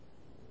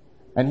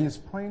And he is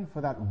praying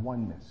for that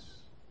oneness.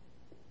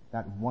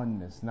 That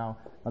oneness. Now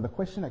the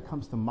question that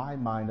comes to my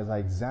mind as I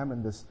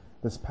examine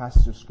this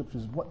passage of Scripture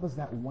is, what does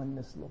that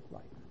oneness look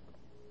like?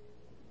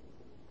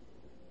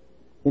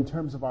 In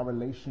terms of our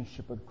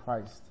relationship with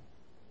Christ,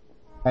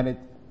 and it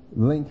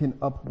linking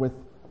up with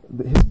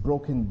his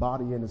broken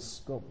body and his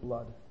spilt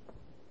blood.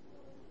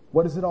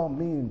 What does it all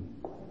mean?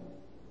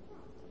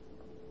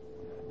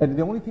 And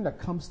the only thing that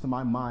comes to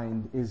my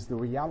mind is the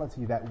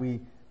reality that we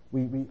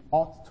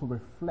ought to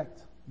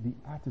reflect the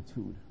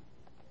attitude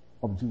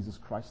of Jesus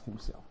Christ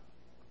himself.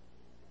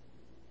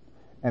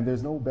 And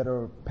there's no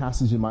better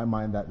passage in my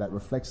mind that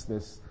reflects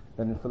this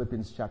than in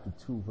Philippians chapter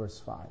 2, verse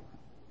 5.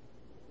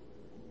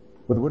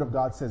 Where the Word of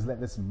God says, let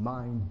this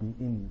mind be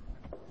in you,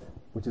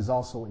 which is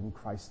also in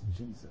Christ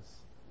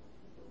Jesus,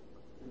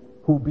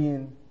 who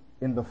being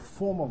in the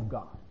form of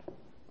God,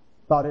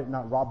 thought it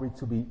not robbery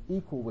to be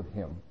equal with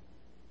him,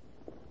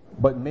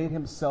 but made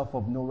himself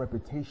of no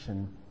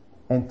reputation,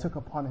 and took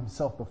upon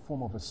himself the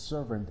form of a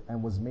servant,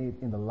 and was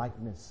made in the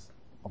likeness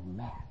of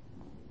man.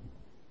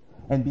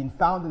 And being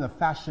found in a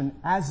fashion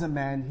as a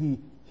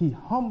man, he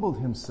humbled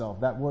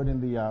himself, that word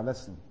in the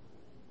lesson,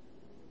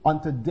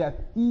 unto death,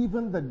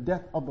 even the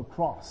death of the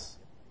cross.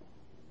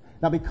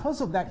 Now, because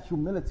of that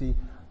humility,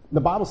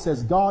 the Bible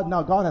says God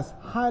has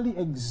highly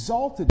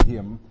exalted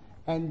him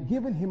and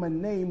given him a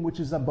name which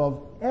is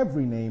above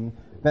every name,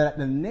 that at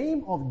the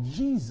name of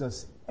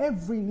Jesus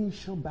every knee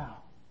shall bow,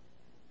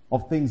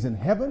 of things in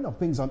heaven, of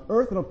things on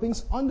earth, and of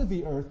things under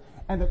the earth,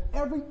 and that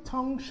every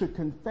tongue should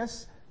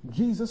confess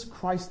Jesus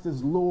Christ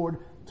is Lord,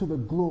 to the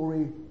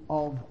glory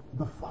of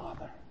the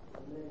Father.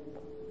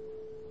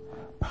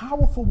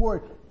 Powerful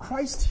word.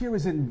 Christ here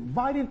is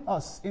inviting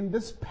us in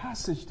this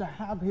passage to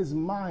have his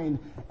mind,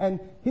 and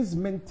his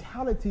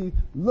mentality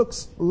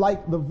looks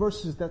like the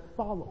verses that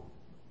follow.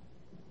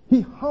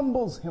 He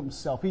humbles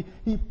himself.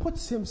 He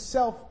puts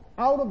himself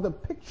out of the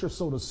picture,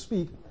 so to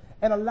speak,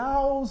 and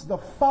allows the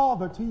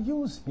Father to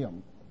use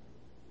him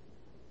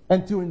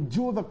and to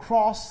endure the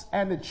cross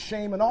and its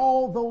shame and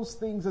all those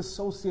things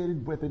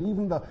associated with it,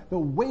 even the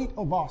weight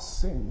of our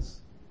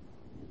sins.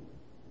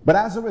 But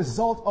as a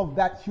result of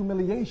that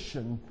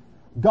humiliation,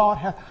 God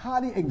hath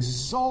highly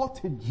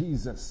exalted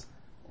Jesus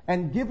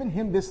and given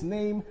him this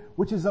name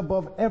which is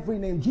above every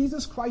name.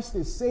 Jesus Christ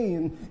is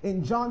saying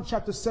in John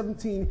chapter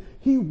 17,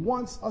 he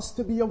wants us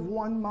to be of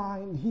one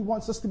mind. He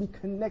wants us to be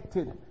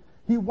connected.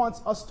 He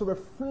wants us to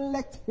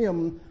reflect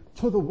him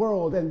to the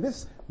world. And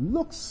this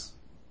looks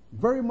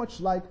very much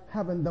like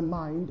having the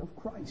mind of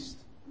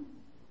Christ.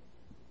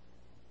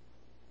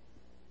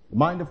 The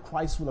mind of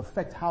Christ will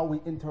affect how we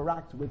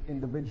interact with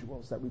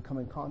individuals that we come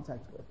in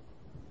contact with.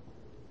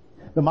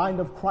 The mind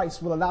of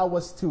Christ will allow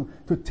us to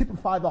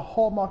typify the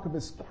hallmark of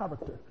his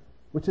character,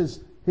 which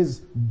is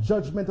his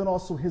judgment and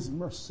also his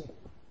mercy.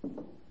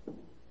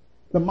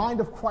 The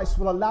mind of Christ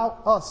will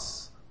allow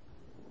us,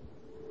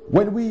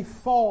 when we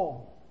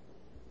fall,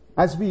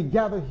 as we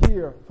gather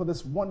here for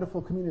this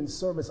wonderful communion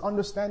service,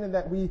 understanding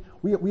that we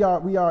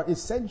are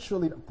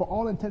essentially, for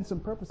all intents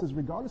and purposes,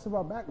 regardless of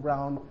our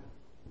background,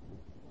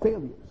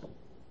 failures.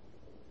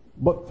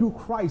 But through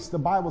Christ, the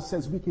Bible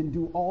says we can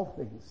do all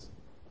things.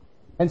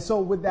 And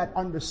so with that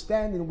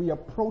understanding, we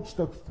approach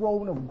the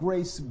throne of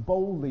grace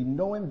boldly,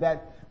 knowing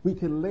that we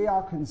can lay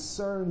our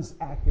concerns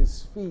at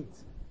his feet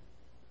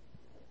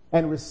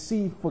and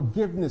receive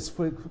forgiveness,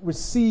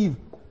 receive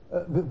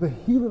the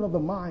healing of the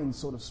mind,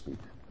 so to speak.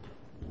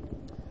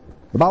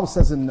 The Bible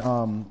says in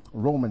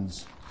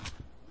Romans,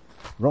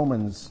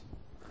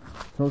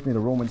 turn with me to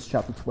Romans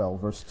chapter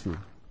 12, verse 2.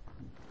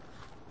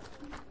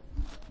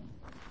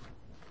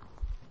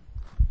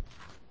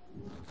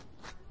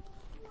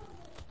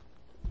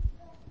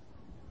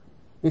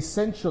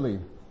 Essentially,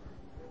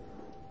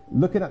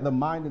 looking at the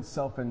mind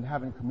itself and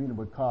having communion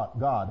with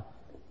God,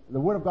 the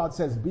Word of God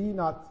says, be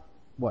not,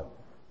 what?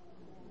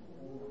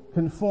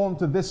 Conformed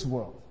to this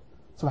world.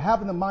 So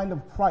having the mind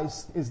of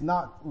Christ is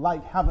not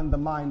like having the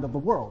mind of the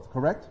world,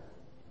 correct?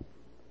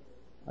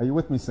 Are you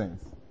with me,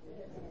 saints?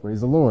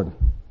 Praise the Lord.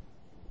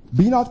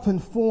 Be not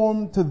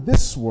conformed to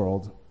this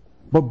world,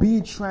 but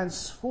be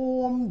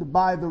transformed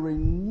by the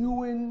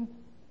renewing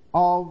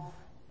of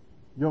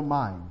your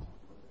mind,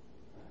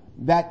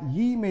 that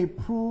ye may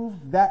prove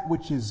that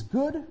which is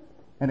good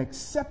and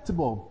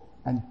acceptable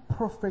and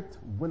perfect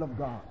will of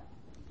God.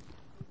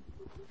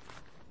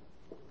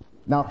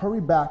 Now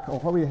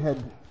hurry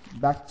ahead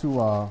back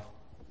to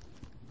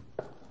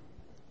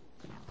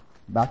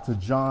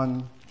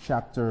John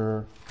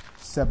chapter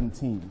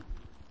 17.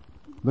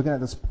 Looking at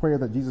this prayer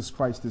that Jesus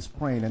Christ is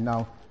praying, and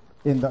now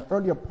in the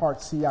earlier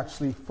parts he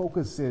actually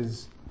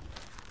focuses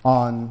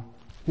on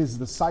his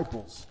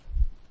disciples.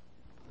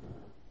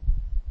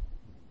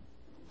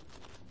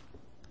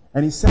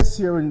 And he says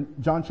here in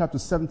John chapter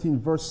 17,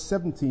 verse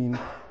 17,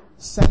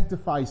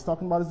 sanctify, he's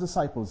talking about his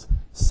disciples,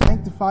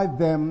 sanctify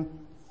them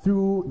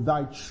through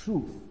thy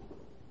truth.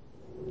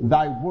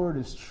 Thy word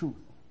is truth.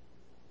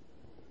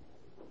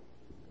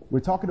 We're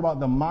talking about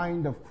the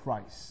mind of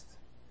Christ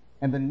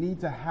and the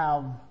need to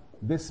have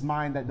this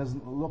mind that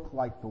doesn't look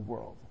like the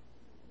world.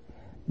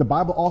 The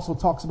Bible also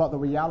talks about the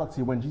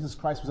reality when Jesus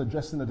Christ was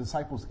addressing the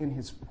disciples in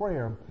his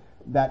prayer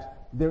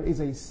that there is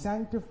a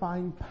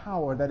sanctifying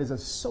power that is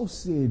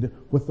associated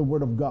with the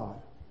Word of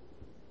God.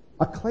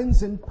 A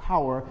cleansing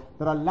power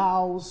that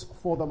allows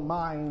for the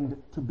mind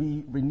to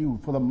be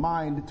renewed, for the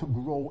mind to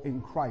grow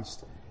in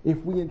Christ. If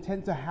we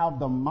intend to have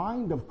the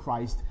mind of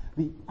Christ,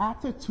 the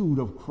attitude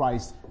of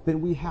Christ,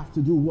 then we have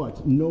to do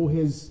what? Know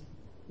His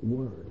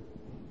Word.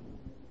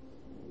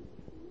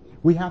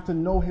 We have to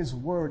know His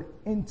Word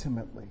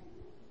intimately.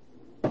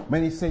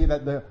 Many say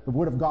that the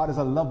Word of God is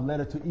a love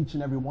letter to each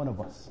and every one of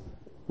us,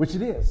 which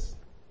it is.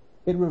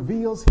 It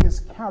reveals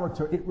His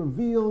character. It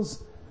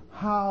reveals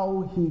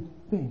how He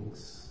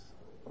thinks.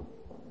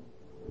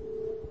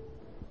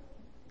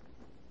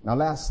 Now,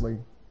 lastly,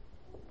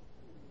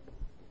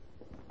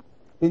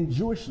 in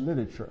Jewish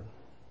literature,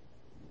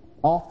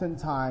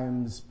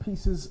 oftentimes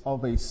pieces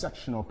of a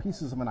section or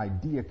pieces of an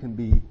idea can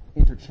be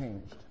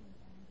interchanged.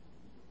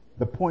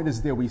 The point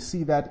is there. We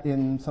see that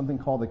in something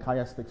called the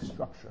chiastic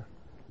structure,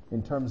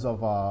 in terms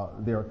of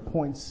there are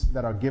points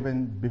that are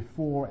given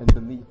before and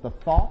beneath the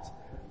thought,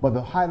 but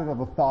the highlight of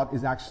the thought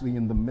is actually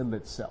in the middle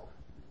itself.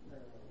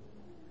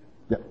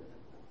 Yep.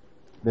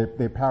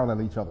 They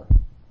parallel each other,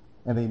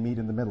 and they meet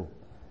in the middle.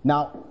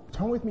 Now,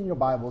 turn with me in your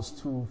Bibles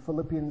to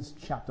Philippians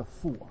chapter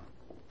 4.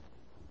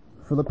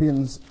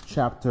 Philippians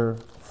chapter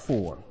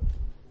 4.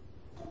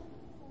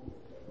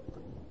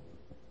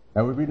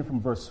 And we're reading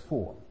from verse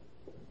 4.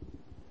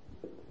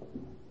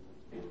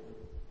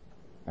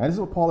 And this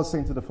is what Paul is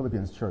saying to the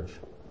Philippians church.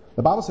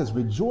 The Bible says,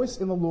 "Rejoice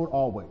in the Lord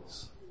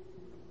always.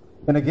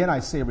 And again I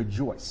say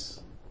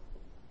rejoice.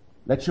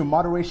 Let your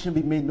moderation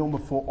be made known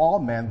before all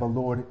men. The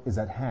Lord is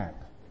at hand."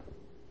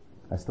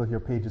 I still hear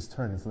pages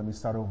turning, so let me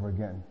start over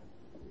again.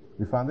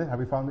 We found it? Have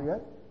we found it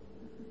yet?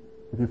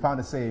 If you found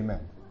it, say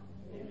amen.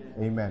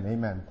 Amen.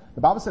 Amen.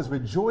 The Bible says,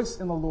 "Rejoice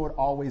in the Lord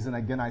always, and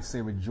again I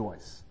say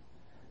rejoice.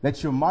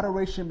 Let your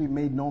moderation be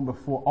made known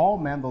before all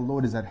men. The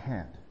Lord is at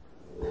hand.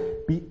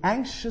 Be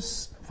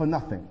anxious for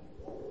nothing,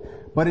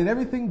 but in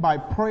everything by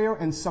prayer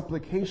and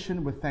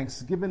supplication with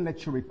thanksgiving,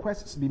 let your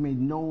requests be made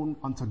known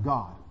unto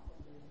God.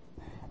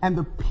 And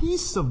the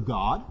peace of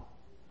God,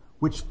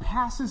 which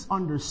passes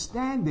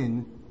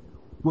understanding,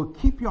 will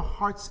keep your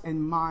hearts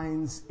and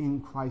minds in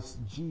Christ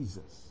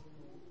Jesus."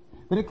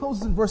 Then it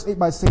closes in verse 8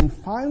 by saying,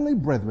 "Finally,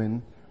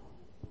 brethren,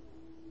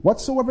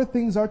 whatsoever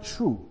things are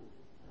true,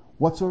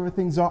 whatsoever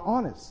things are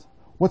honest,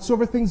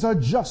 whatsoever things are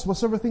just,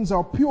 whatsoever things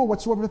are pure,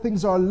 whatsoever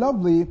things are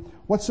lovely,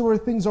 whatsoever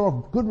things are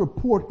of good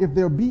report, if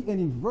there be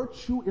any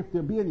virtue, if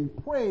there be any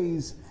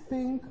praise,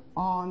 think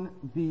on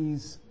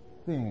these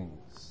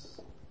things."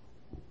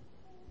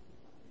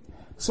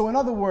 So in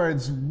other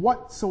words,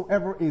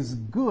 whatsoever is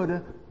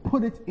good,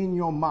 put it in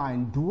your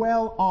mind.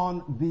 Dwell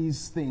on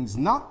these things.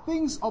 Not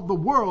things of the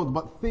world,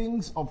 but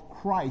things of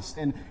Christ.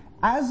 And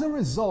as a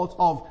result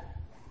of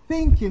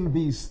thinking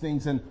these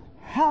things and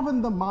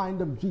having the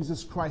mind of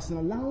Jesus Christ and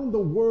allowing the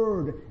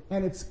Word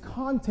and its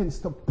contents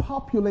to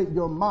populate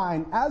your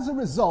mind, as a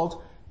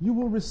result, you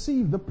will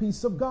receive the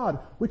peace of God,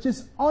 which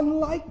is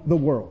unlike the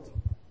world.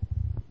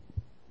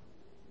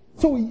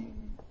 So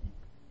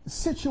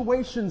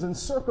situations and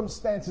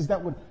circumstances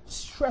that would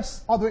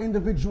stress other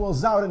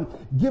individuals out and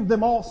give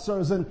them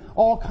ulcers and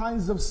all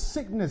kinds of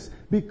sickness,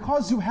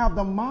 because you have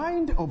the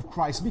mind of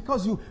Christ,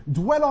 because you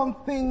dwell on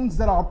things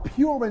that are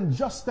pure and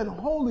just and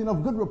holy and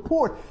of good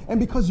report,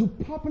 and because you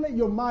populate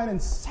your mind and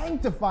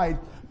sanctify it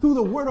through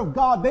the Word of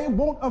God, they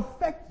won't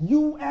affect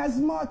you as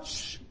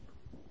much.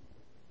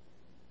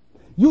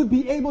 You'd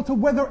be able to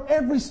weather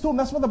every storm.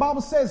 That's what the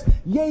Bible says.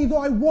 "Yea, though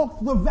I walk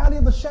through the valley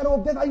of the shadow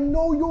of death, I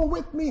know you're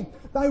with me.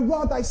 Thy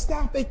rod, thy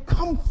staff, they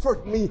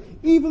comfort me,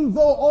 even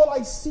though all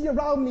I see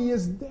around me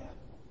is death."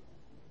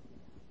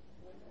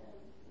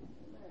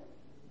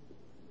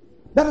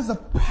 That is the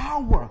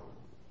power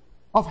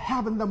of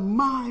having the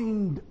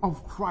mind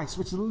of Christ,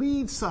 which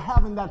leads to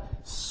having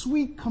that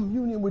sweet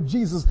communion with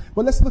Jesus.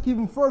 But let's look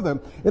even further.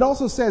 It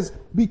also says,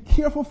 "Be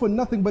careful for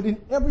nothing, but in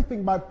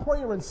everything by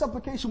prayer and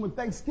supplication with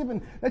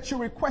thanksgiving, let your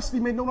requests be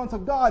made known unto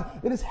God."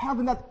 It is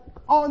having that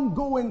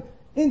ongoing,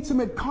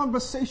 intimate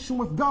conversation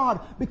with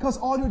God, because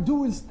all you're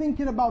doing is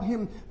thinking about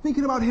Him,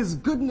 thinking about His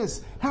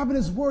goodness, having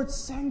His Word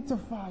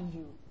sanctify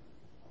you.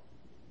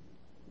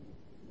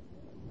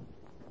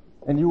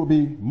 And you will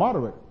be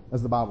moderate,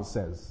 as the Bible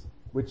says,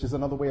 which is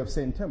another way of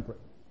saying temperate.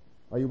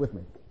 Are you with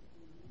me?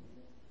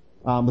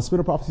 The Spirit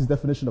of Prophecy's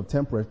definition of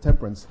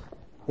temperance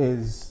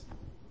is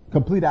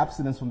complete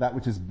abstinence from that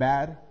which is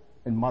bad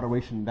and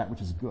moderation in that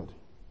which is good.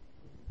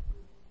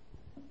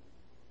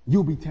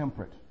 You'll be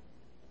temperate.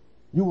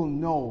 You will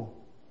know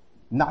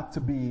not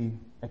to be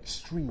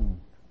extreme.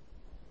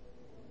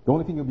 The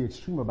only thing you'll be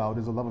extreme about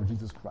is the love of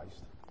Jesus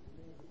Christ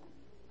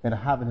and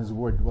having His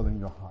Word dwell in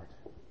your heart.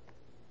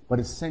 But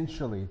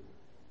essentially,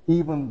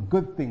 even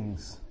good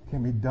things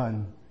can be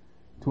done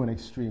to an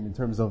extreme in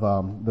terms of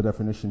the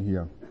definition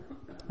here.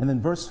 And then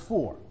verse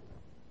 4.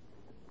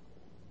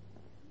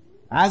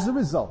 As a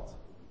result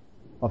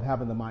of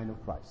having the mind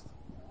of Christ,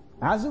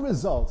 as a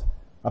result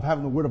of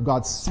having the Word of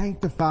God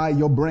sanctify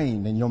your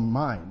brain and your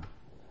mind,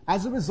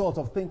 as a result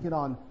of thinking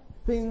on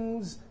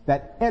things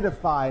that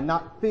edify,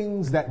 not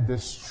things that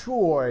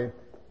destroy,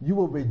 you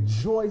will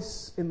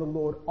rejoice in the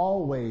Lord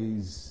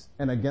always.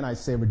 And again, I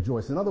say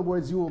rejoice. In other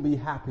words, you will be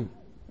happy.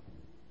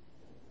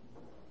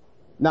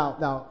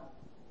 Now,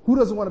 who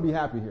doesn't want to be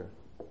happy here?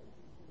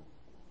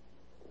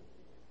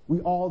 We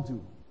all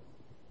do.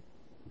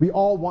 We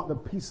all want the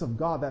peace of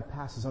God that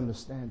passes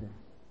understanding.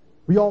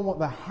 We all want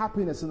the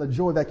happiness and the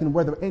joy that can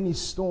weather any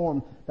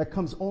storm that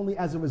comes only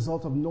as a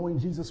result of knowing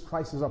Jesus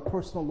Christ as our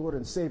personal Lord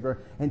and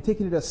Savior and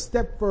taking it a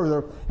step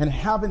further and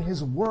having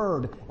His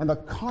Word and the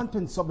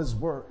contents of His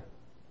Word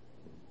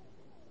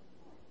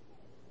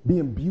be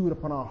imbued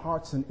upon our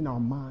hearts and in our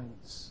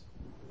minds.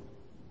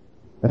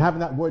 And having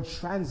that Word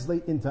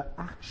translate into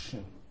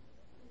action,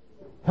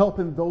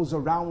 helping those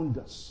around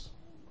us,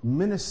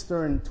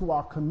 ministering to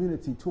our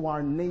community, to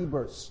our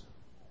neighbors,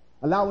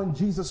 allowing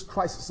Jesus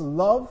Christ's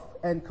love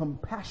and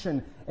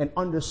compassion and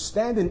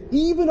understanding,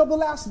 even of the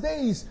last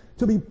days,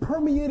 to be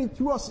permeating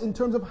through us in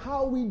terms of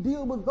how we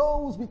deal with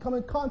those we come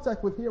in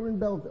contact with here in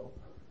Belleville.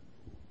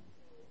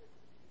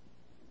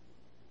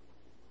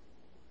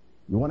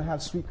 You want to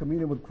have sweet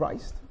communion with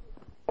Christ?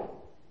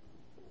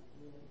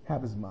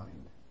 Have His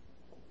mind.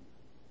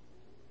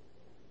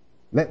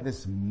 Let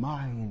this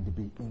mind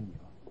be in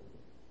you,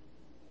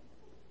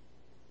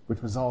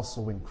 which was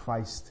also in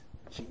Christ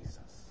Jesus.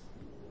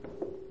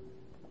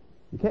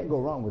 You can't go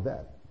wrong with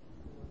that.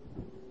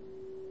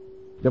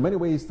 There are many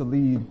ways to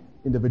lead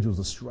individuals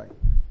astray.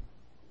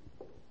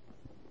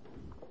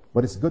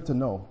 But it's good to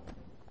know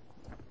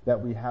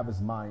that we have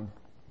His mind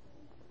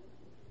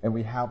and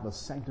we have the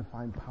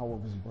sanctifying power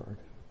of His Word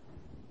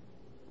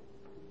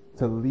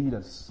to lead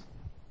us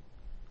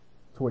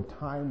to a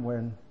time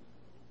when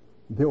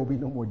there will be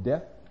no more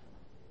death,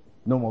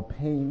 no more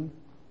pain,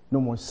 no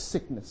more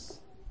sickness,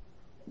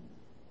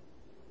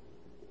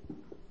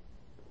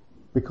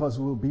 because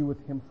we will be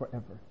with Him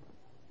forever.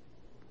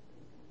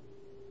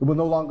 We will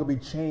no longer be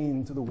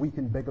chained to the weak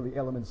and beggarly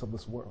elements of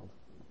this world,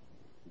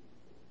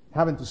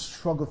 having to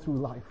struggle through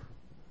life.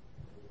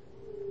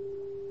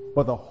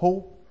 But the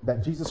hope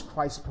that Jesus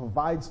Christ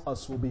provides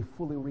us will be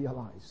fully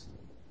realized.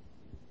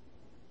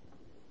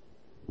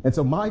 And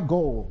so my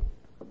goal,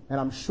 and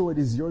I'm sure it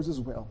is yours as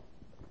well,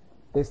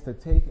 is to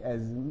take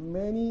as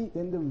many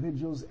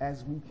individuals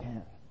as we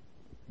can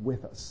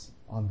with us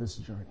on this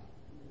journey.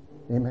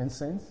 Amen,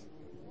 saints?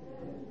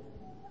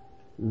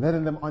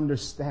 Letting them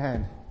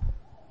understand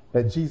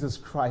that Jesus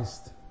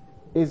Christ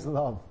is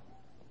love,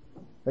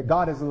 that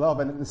God is love,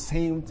 and at the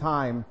same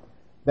time,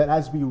 that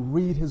as we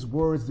read His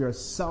words, there are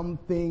some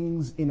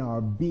things in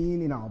our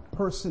being, in our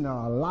person, in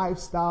our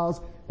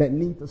lifestyles that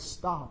need to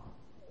stop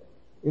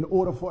in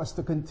order for us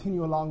to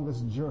continue along this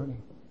journey.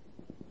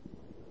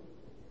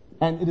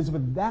 And it is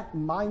with that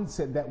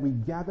mindset that we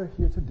gather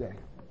here today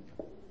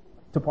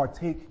to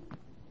partake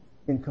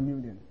in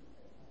communion.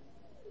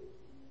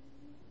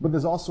 But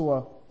there's also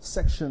a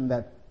section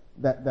that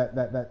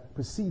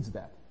precedes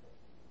that.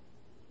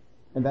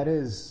 And that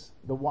is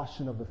the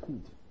washing of the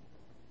feet.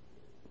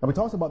 And we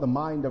talked about the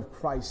mind of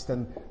Christ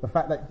and the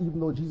fact that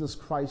even though Jesus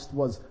Christ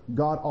was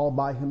God all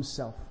by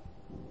Himself,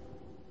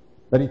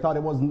 that He thought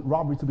it wasn't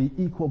robbery to be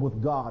equal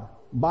with God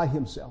by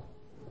Himself,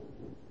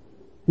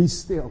 He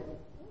still,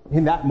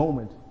 in that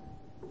moment,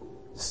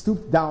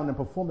 stooped down and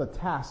performed a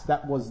task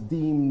that was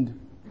deemed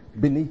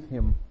beneath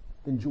Him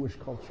in Jewish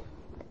culture.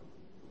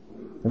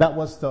 And that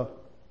was to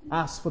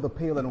ask for the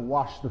pail and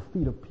wash the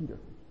feet of Peter.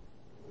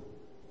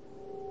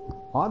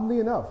 Oddly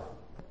enough,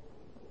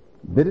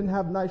 they didn't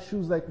have nice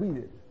shoes like we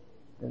did,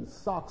 and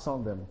socks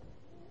on them,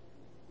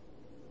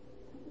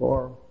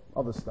 or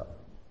other stuff.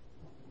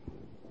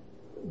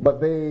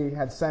 But they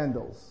had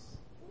sandals,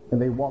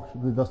 and they walked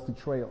through the dusty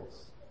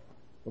trails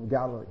of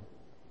Galilee.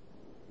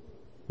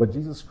 But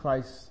Jesus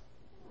Christ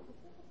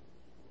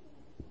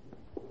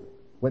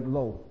went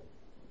low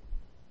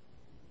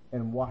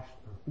and washed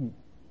the feet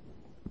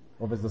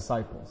of His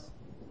disciples,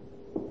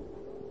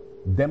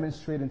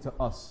 demonstrating to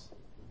us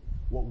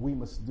what we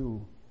must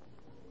do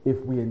if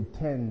we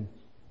intend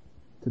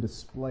to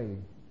display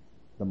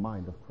the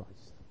mind of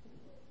Christ.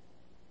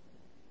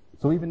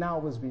 So even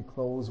now as we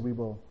close, we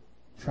will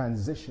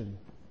transition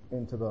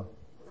into the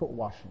foot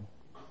washing.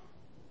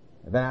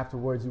 And then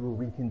afterwards, we will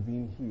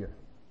reconvene here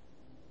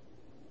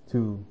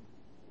to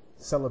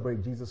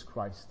celebrate Jesus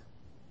Christ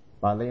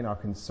by laying our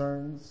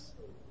concerns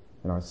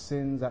and our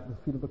sins at the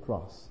feet of the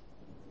cross,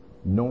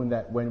 knowing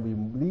that when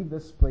we leave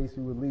this place,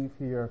 we will leave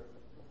here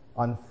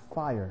on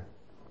fire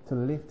to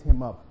lift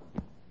Him up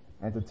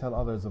and to tell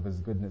others of His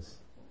goodness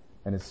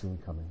and His soon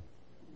coming.